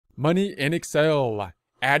Money in Excel.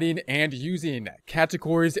 Adding and using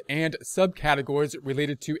categories and subcategories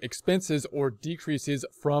related to expenses or decreases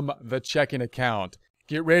from the checking account.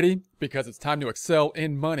 Get ready, because it's time to excel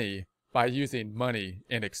in money by using Money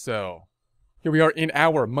in Excel. Here we are in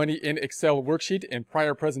our Money in Excel worksheet. In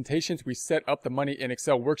prior presentations, we set up the Money in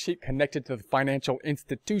Excel worksheet connected to the financial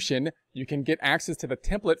institution. You can get access to the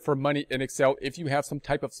template for Money in Excel if you have some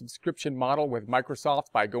type of subscription model with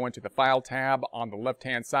Microsoft by going to the File tab on the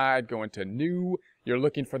left-hand side, going to New. You're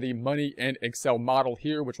looking for the Money in Excel model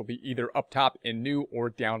here, which will be either up top in New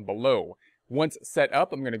or down below. Once set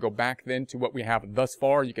up, I'm going to go back then to what we have thus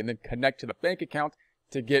far. You can then connect to the bank account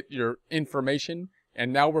to get your information.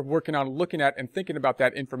 And now we're working on looking at and thinking about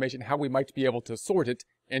that information, how we might be able to sort it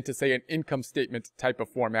into, say, an income statement type of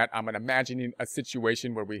format. I'm imagining a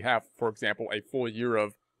situation where we have, for example, a full year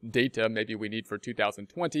of data, maybe we need for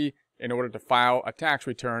 2020, in order to file a tax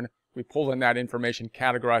return. We pull in that information,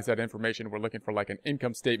 categorize that information. We're looking for like an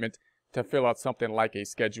income statement to fill out something like a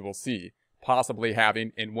Schedule C, possibly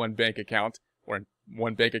having in one bank account or in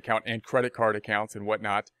one bank account and credit card accounts and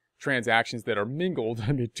whatnot, transactions that are mingled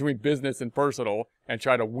between business and personal, and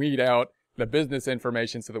try to weed out the business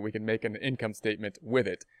information so that we can make an income statement with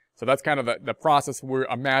it. So that's kind of the process we're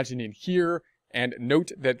imagining here. And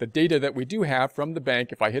note that the data that we do have from the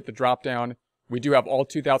bank, if I hit the drop down, we do have all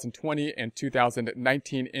 2020 and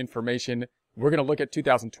 2019 information. We're going to look at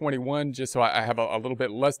 2021 just so I have a little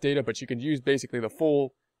bit less data, but you can use basically the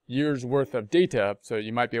full year's worth of data, so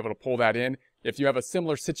you might be able to pull that in. If you have a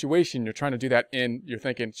similar situation, you're trying to do that you're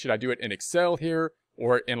thinking, should I do it in Excel here,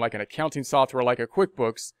 or in like an accounting software like a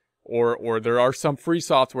QuickBooks, or there are some free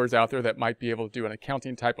softwares out there that might be able to do an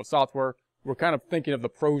accounting type of software. We're kind of thinking of the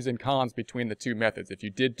pros and cons between the two methods. If you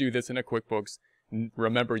did do this in a QuickBooks,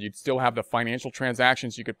 remember, you'd still have the financial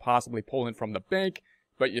transactions you could possibly pull in from the bank,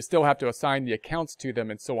 but you still have to assign the accounts to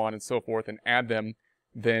them and so on and so forth, and add them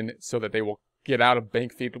then so that they will get out of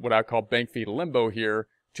bank fee, what I call bank fee limbo here,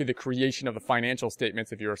 to the creation of the financial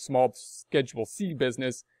statements. If you're a small Schedule C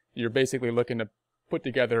business, you're basically looking to put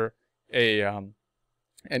together an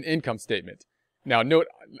income statement. Now note,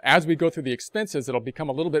 as we go through the expenses, it'll become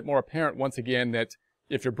a little bit more apparent once again that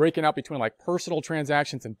if you're breaking out between like personal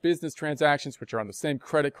transactions and business transactions, which are on the same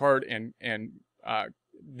credit card and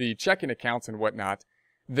the checking accounts and whatnot,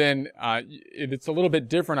 then it's a little bit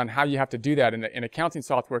different on how you have to do that. In accounting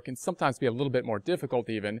software, it can sometimes be a little bit more difficult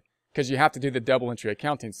even, because you have to do the double entry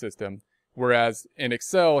accounting system. Whereas in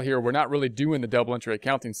Excel here, we're not really doing the double entry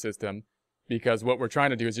accounting system, because what we're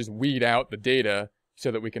trying to do is just weed out the data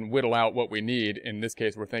so that we can whittle out what we need. In this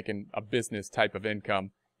case, we're thinking a business type of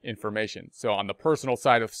income information. So on the personal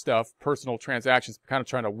side of stuff, personal transactions, I'm kind of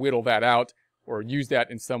trying to whittle that out or use that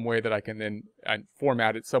in some way that I can then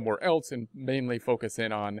format it somewhere else and mainly focus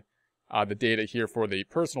in on the data here for the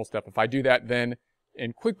personal stuff. If I do that then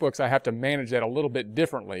in QuickBooks, I have to manage that a little bit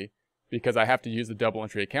differently, because I have to use the double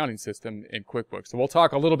entry accounting system in QuickBooks. So we'll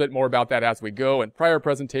talk a little bit more about that as we go. In prior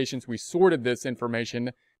presentations, we sorted this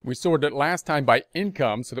information. We sorted it last time by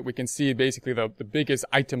income so that we can see basically the biggest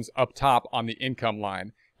items up top on the income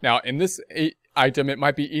line. Now in this item, it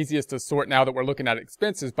might be easiest to sort, now that we're looking at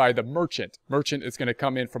expenses, by the merchant. Merchant is going to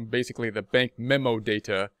come in from basically the bank memo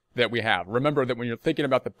data that we have. Remember that when you're thinking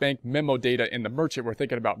about the bank memo data in the merchant, we're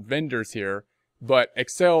thinking about vendors here. But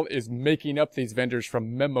Excel is making up these vendors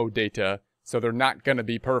from memo data, so they're not going to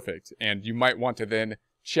be perfect. And you might want to then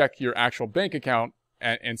check your actual bank account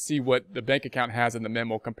and see what the bank account has in the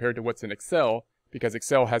memo compared to what's in Excel, because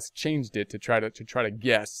Excel has changed it to try to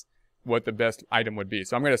guess what the best item would be.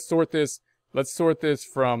 So I'm going to sort this. Let's sort this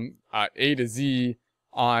from A to Z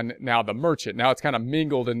on now the merchant. Now it's kind of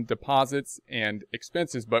mingled in deposits and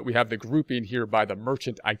expenses, but we have the grouping here by the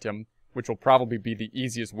merchant item, which will probably be the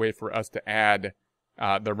easiest way for us to add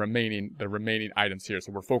the remaining items here.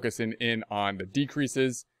 So we're focusing in on the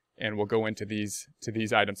decreases, and we'll go into these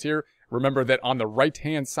items here. Remember that on the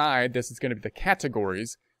right-hand side, this is going to be the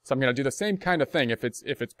categories. So I'm going to do the same kind of thing. If it's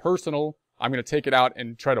personal, I'm going to take it out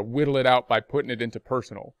and try to whittle it out by putting it into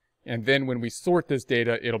personal. And then when we sort this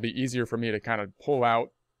data, it'll be easier for me to kind of pull out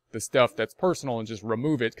the stuff that's personal and just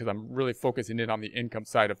remove it, because I'm really focusing in on the income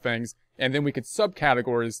side of things. And then we could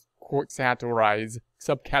subcategorize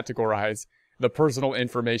the personal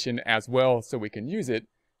information as well, so we can use it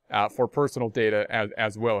for personal data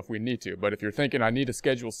as well if we need to. But if you're thinking I need a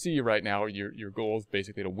Schedule C right now, your goal is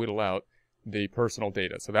basically to whittle out the personal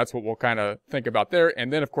data. So that's what we'll kind of think about there.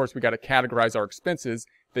 And then of course we got to categorize our expenses.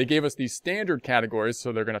 They gave us these standard categories,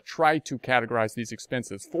 so they're going to try to categorize these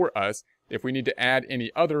expenses for us. If we need to add any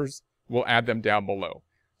others, we'll add them down below.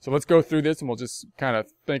 So let's go through this and we'll just kind of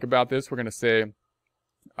think about this. We're going to say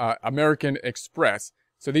American Express.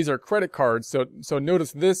 So these are credit cards. So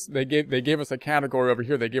notice this, they gave us a category over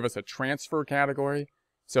here. They gave us a transfer category.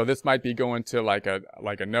 So this might be going to like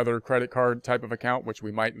another credit card type of account, which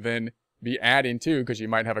we might then be adding to, because you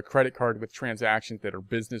might have a credit card with transactions that are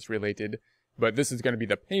business related. But this is going to be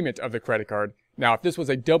the payment of the credit card. Now, if this was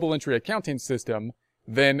a double entry accounting system,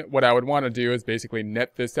 then what I would want to do is basically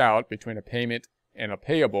net this out between a payment and a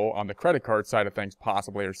payable on the credit card side of things,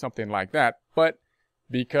 possibly, or something like that. But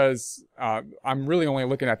because I'm really only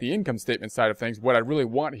looking at the income statement side of things, what I really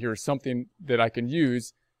want here is something that I can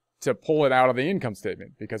use to pull it out of the income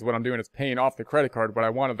statement. Because what I'm doing is paying off the credit card, but I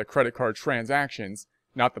wanted the credit card transactions,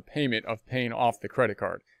 not the payment of paying off the credit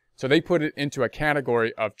card. So they put it into a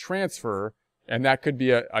category of transfer, and that could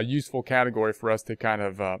be a useful category for us to kind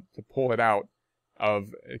of to pull it out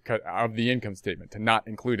of the income statement, to not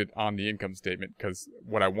include it on the income statement, because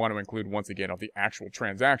what I want to include, once again, are the actual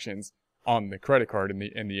transactions on the credit card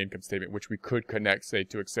in the income statement, which we could connect, say,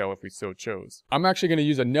 to Excel if we so chose. I'm actually going to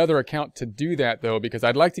use another account to do that, though, because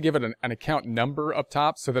I'd like to give it an account number up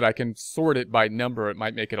top so that I can sort it by number. It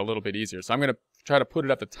might make it a little bit easier. So I'm going to try to put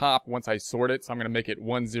it at the top once I sort it. So I'm going to make it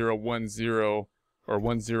 1010 or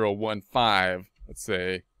 1015, let's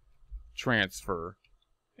say, transfer.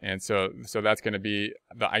 And so that's going to be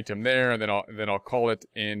the item there, and then I'll call it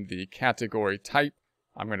in the category type.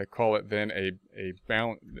 I'm going to call it then a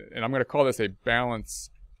balance, and I'm going to call this a balance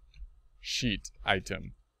sheet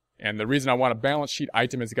item. And the reason I want a balance sheet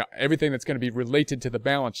item is everything that's going to be related to the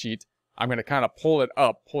balance sheet. I'm going to kind of pull it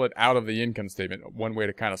out of the income statement. One way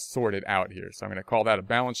to kind of sort it out here. So I'm going to call that a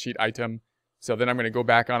balance sheet item. So then I'm going to go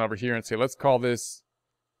back on over here and say, let's call this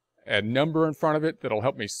a number in front of it that'll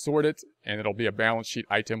help me sort it, and it'll be a balance sheet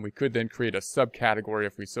item. We could then create a subcategory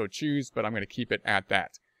if we so choose, but I'm going to keep it at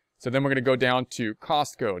that. So then we're going to go down to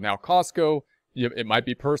Costco. Now Costco, it might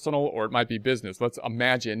be personal or it might be business. Let's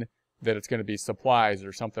imagine that it's going to be supplies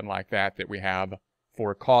or something like that we have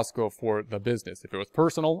for Costco for the business. If it was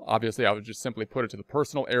personal, obviously I would just simply put it to the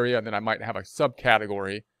personal area, and then I might have a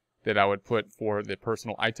subcategory that I would put for the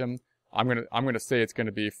personal item. I'm gonna say it's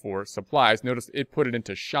gonna be for supplies. Notice it put it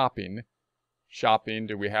into shopping. Shopping.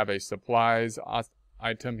 Do we have a supplies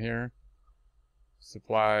item here?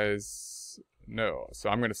 Supplies. No. So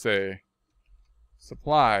I'm gonna say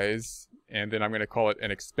supplies, and then I'm gonna call it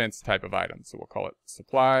an expense type of item. So we'll call it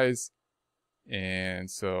supplies,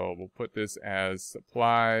 and so we'll put this as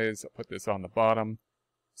supplies. I'll put this on the bottom.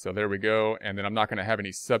 So there we go. And then I'm not gonna have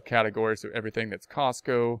any subcategories. So everything that's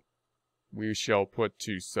Costco, we shall put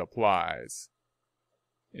to supplies.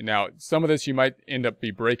 Now, some of this you might end up be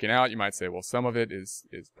breaking out. You might say, well, some of it is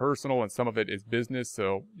personal and some of it is business.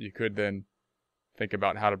 So you could then think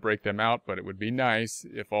about how to break them out, but it would be nice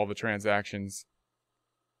if all the transactions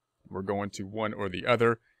were going to one or the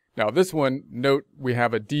other. Now this one, note we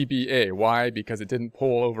have a DBA. Why? Because it didn't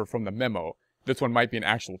pull over from the memo. This one might be an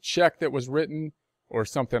actual check that was written, or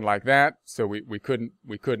something like that. So we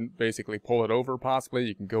couldn't basically pull it over possibly.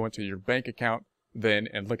 You can go into your bank account then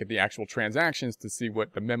and look at the actual transactions to see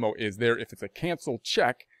what the memo is there. If it's a canceled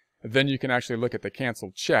check, then you can actually look at the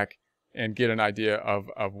canceled check and get an idea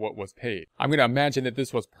of what was paid. I'm going to imagine that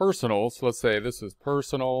this was personal. So let's say this is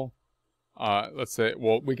personal. Let's say,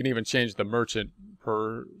 well, we can even change the merchant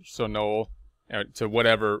personal to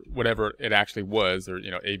whatever it actually was, or,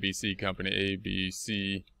 ABC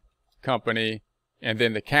company. And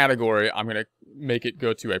then the category, I'm going to make it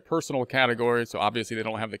go to a personal category. So obviously they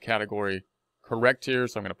don't have the category correct here.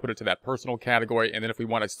 So I'm going to put it to that personal category. And then if we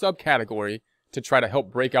want a subcategory to try to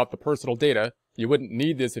help break out the personal data, you wouldn't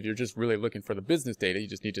need this if you're just really looking for the business data. You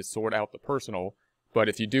just need to sort out the personal. But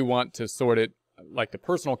if you do want to sort it like the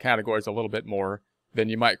personal categories a little bit more, then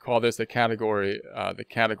you might call this a category. The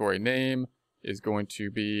category name is going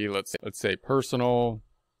to be, let's say personal.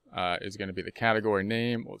 Is going to be the category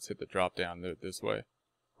name. Let's hit the drop down this way.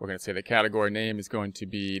 We're going to say the category name is going to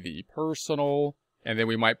be the personal, and then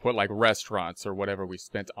we might put like restaurants or whatever we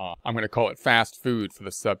spent on. I'm going to call it fast food for the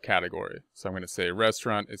subcategory. So I'm going to say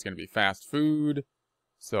restaurant is going to be fast food.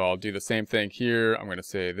 So I'll do the same thing here. I'm going to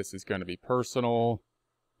say this is going to be personal,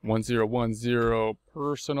 1010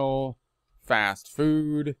 personal, fast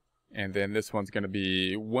food, and then this one's going to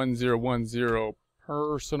be 1010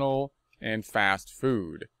 personal and fast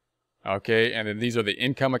food. Okay, and then these are the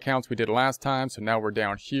income accounts we did last time. So now we're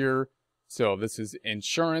down here. So this is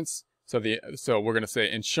insurance. So we're going to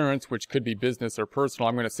say insurance, which could be business or personal.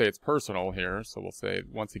 I'm going to say it's personal here. So we'll say,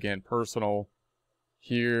 once again, personal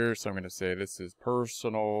here. So I'm going to say this is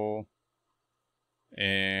personal.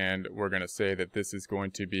 And we're going to say that this is going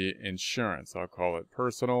to be insurance. I'll call it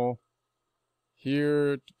personal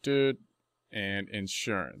here and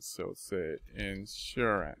insurance. So let's say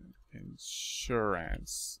insurance.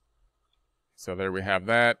 insurance. So there we have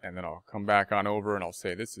that, and then I'll come back on over and I'll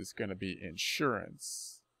say this is going to be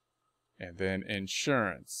insurance. And then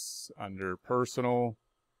insurance under personal,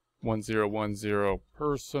 1010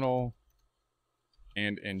 personal,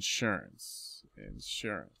 and insurance.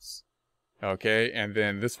 Insurance. Okay, and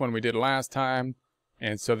then this one we did last time.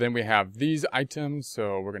 And so then we have these items.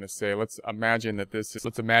 So we're going to say, let's imagine that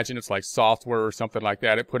let's imagine it's like software or something like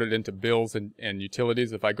that. It put it into bills and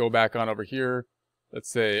utilities. If I go back on over here, let's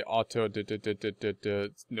say auto, I'm going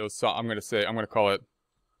to call it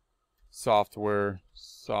software,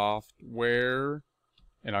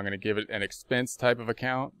 and I'm going to give it an expense type of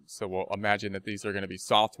account. So we'll imagine that these are going to be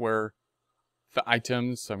software, the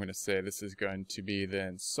items. So I'm going to say this is going to be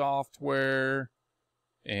then software.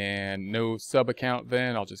 And no sub account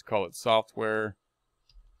then, I'll just call it software,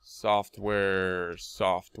 software.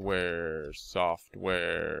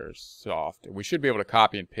 We should be able to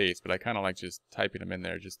copy and paste, but I kind of like just typing them in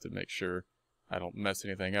there just to make sure I don't mess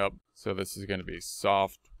anything up. So this is going to be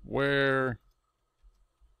software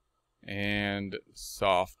and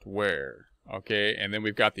software. Okay, and then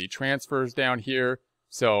we've got the transfers down here.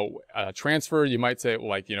 So transfer, you might say,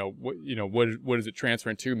 like, what is it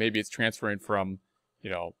transferring to? Maybe it's transferring from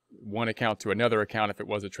one account to another account if it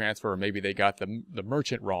was a transfer, or maybe they got the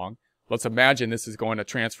merchant wrong. Let's imagine this is going to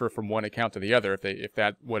transfer from one account to the other. If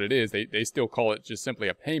that's what it is, they still call it just simply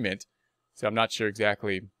a payment. So I'm not sure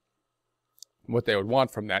exactly what they would want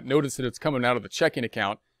from that. Notice that it's coming out of the checking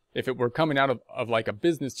account. If it were coming out of like a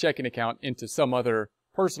business checking account into some other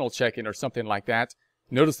personal checking or something like that,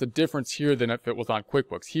 notice the difference here than if it was on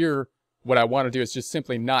QuickBooks. Here, what I want to do is just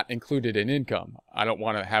simply not include it in income. I don't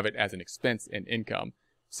want to have it as an expense in income.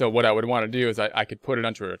 So what I would want to do is I could put it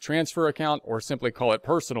under a transfer account or simply call it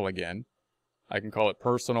personal again. I can call it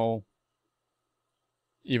personal,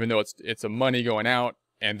 even though it's a money going out,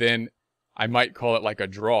 and then I might call it like a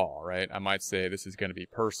draw, right? I might say this is going to be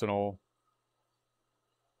personal,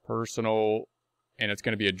 and it's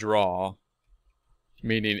going to be a draw,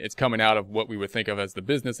 meaning it's coming out of what we would think of as the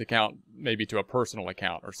business account, maybe to a personal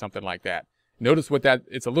account or something like that. Notice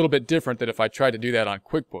it's a little bit different than if I tried to do that on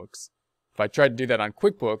QuickBooks. If I tried to do that on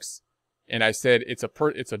QuickBooks and I said it's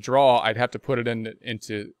a draw, I'd have to put it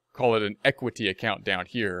into call it an equity account down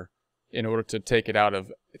here in order to take it out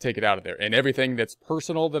of there. And everything that's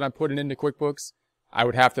personal that I'm putting into QuickBooks, I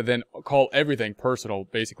would have to then call everything personal,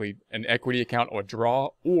 basically an equity account or a draw,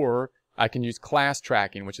 or I can use class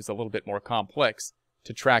tracking, which is a little bit more complex,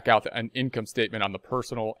 to track out an income statement on the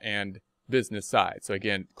personal and business side. So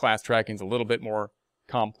again, class tracking is a little bit more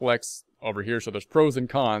complex over here. So there's pros and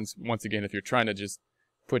cons, once again, if you're trying to just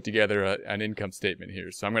put together an income statement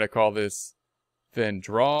here. So I'm going to call this then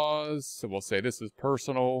draws. So we'll say this is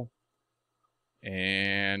personal.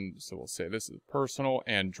 And so we'll say this is personal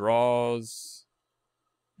and draws.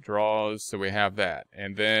 So we have that.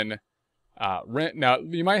 And then rent. Now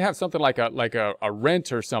you might have something like a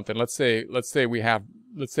rent or something. Let's say we have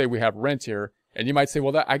rent here, and you might say,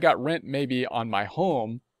 well, I got rent maybe on my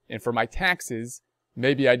home, and for my taxes,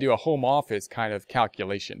 maybe I do a home office kind of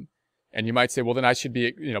calculation. And you might say, well, then I should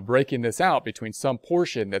be breaking this out between some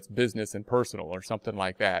portion that's business and personal or something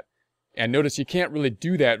like that. And notice you can't really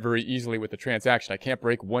do that very easily with the transaction. I can't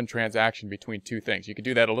break one transaction between two things. You could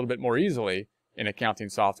do that a little bit more easily in accounting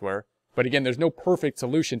software. But again, there's no perfect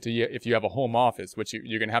solution to you if you have a home office, which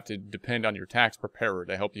you're going to have to depend on your tax preparer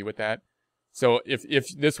to help you with that. So if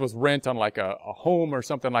this was rent on like a home or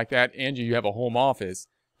something like that, and you have a home office,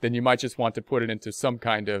 then you might just want to put it into some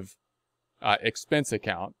kind of expense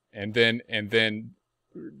account and then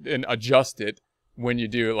adjust it when you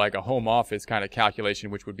do like a home office kind of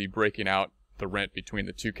calculation, which would be breaking out the rent between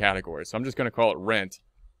the two categories. So I'm just going to call it rent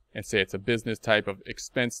and say it's a business type of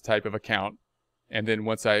expense type of account. And then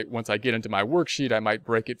once I get into my worksheet, I might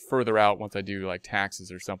break it further out once I do like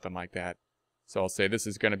taxes or something like that. So I'll say this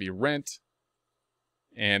is going to be rent,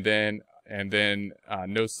 and then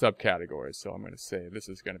no subcategories. So I'm going to say this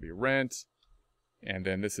is going to be rent, and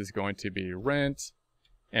then this is going to be rent,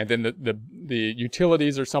 and then the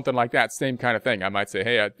utilities or something like that, same kind of thing. I might say,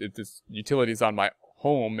 hey, it's utilities on my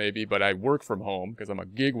home maybe, but I work from home because I'm a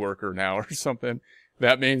gig worker now or something.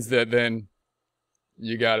 That means that then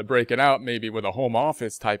you got to break it out maybe with a home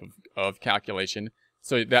office type of calculation.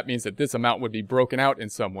 So that means that this amount would be broken out in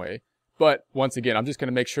some way. But once again, I'm just going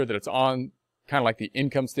to make sure that it's on kind of like the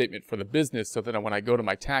income statement for the business, so that when I go to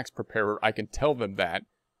my tax preparer, I can tell them that,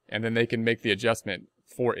 and then they can make the adjustment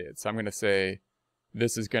for it. So I'm going to say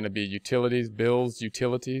this is going to be utilities, bills,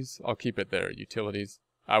 utilities. I'll keep it there, utilities.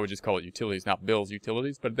 I would just call it utilities, not bills,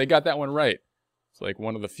 utilities. But they got that one right. It's like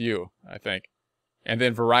one of the few, I think. And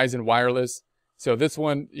then Verizon Wireless. So this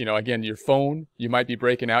one, you know, again, your phone, you might be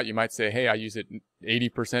breaking out. You might say, hey, I use it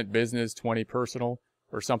 80% business, 20 personal,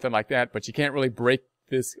 or something like that. But you can't really break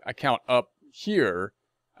this account up here.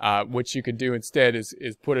 What you could do instead is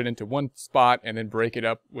put it into one spot and then break it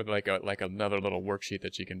up with like another little worksheet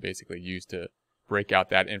that you can basically use to break out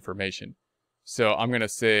that information. So I'm going to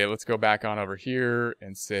say, let's go back on over here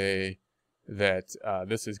and say that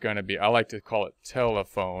this is going to be, I like to call it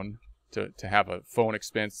telephone, to have a phone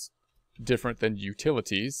expense different than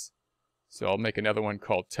utilities. So I'll make another one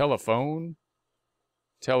called telephone,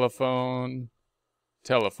 telephone,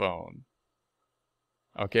 telephone.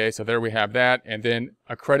 Okay, so there we have that. And then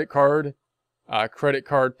a credit card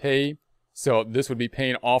pay. So this would be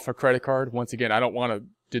paying off a credit card. Once again, I don't want to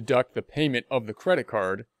deduct the payment of the credit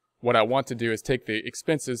card. What I want to do is take the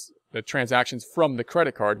expenses, the transactions from the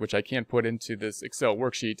credit card, which I can put into this Excel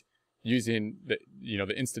worksheet using the, you know,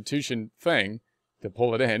 the institution thing to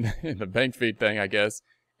pull it in, the bank feed thing, I guess.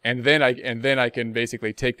 And then I can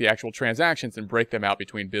basically take the actual transactions and break them out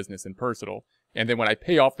between business and personal. And then when I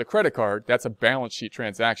pay off the credit card, that's a balance sheet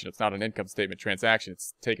transaction. It's not an income statement transaction.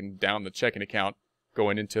 It's taking down the checking account,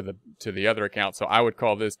 going into the other account. So I would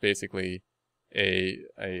call this basically a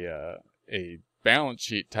balance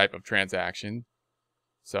sheet type of transaction.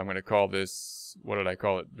 So I'm going to call this, what did I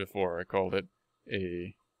call it before? I called it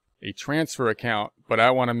a transfer account, but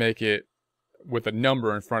I want to make it with a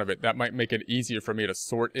number in front of it. That might make it easier for me to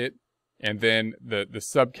sort it. And then the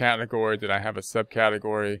subcategory that I have a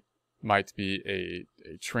subcategory might be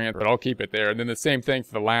a transfer, but I'll keep it there. And then the same thing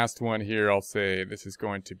for the last one here. I'll say this is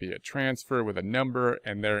going to be a transfer with a number,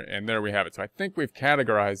 and there we have it. So I think we've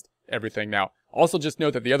categorized everything now. Also, just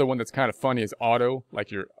note that the other one that's kind of funny is auto,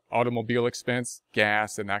 like your automobile expense,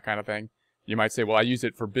 gas, and that kind of thing. You might say, well, I use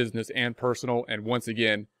it for business and personal, and once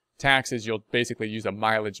again, taxes, you'll basically use a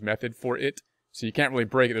mileage method for it. So you can't really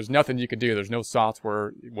break it. There's nothing you can do. There's no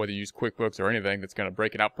software, whether you use QuickBooks or anything, that's going to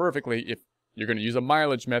break it out perfectly if you're going to use a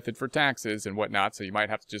mileage method for taxes and whatnot. So you might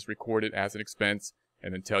have to just record it as an expense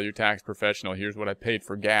and then tell your tax professional, here's what I paid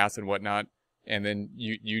for gas and whatnot. And then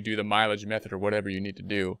you do the mileage method or whatever you need to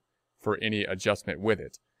do for any adjustment with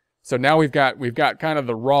it. So now we've got kind of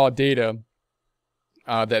the raw data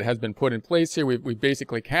that has been put in place here. We've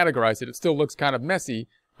basically categorized it. It still looks kind of messy,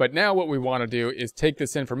 but now what we want to do is take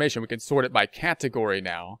this information. We can sort it by category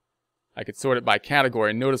now. I could sort it by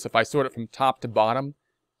category. Notice if I sort it from top to bottom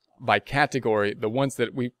by category, the ones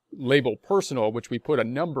that we label personal, which we put a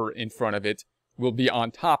number in front of it, will be on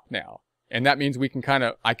top now. And that means we can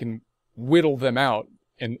I can whittle them out.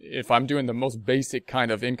 And if I'm doing the most basic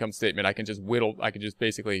kind of income statement, I can just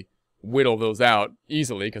basically whittle those out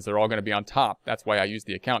easily because they're all going to be on top. That's why I use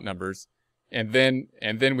the account numbers. And then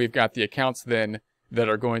we've got the accounts then that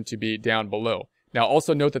are going to be down below. Now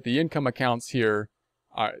also note that the income accounts here,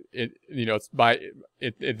 it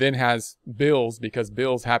then has bills, because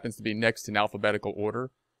bills happens to be next in alphabetical order.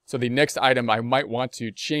 So the next item I might want to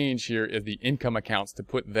change here is the income accounts, to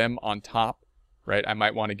put them on top, right? I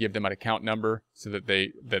might want to give them an account number so that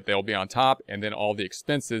they'll be on top, and then all the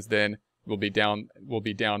expenses then will be down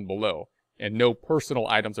below. And no personal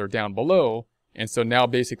items are down below. And so now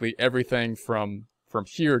basically everything from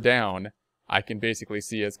here down, I can basically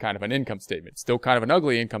see as kind of an income statement. Still kind of an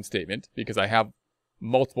ugly income statement because I have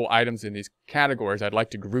multiple items in these categories. I'd like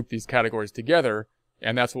to group these categories together,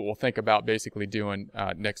 and that's what we'll think about basically doing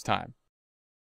next time.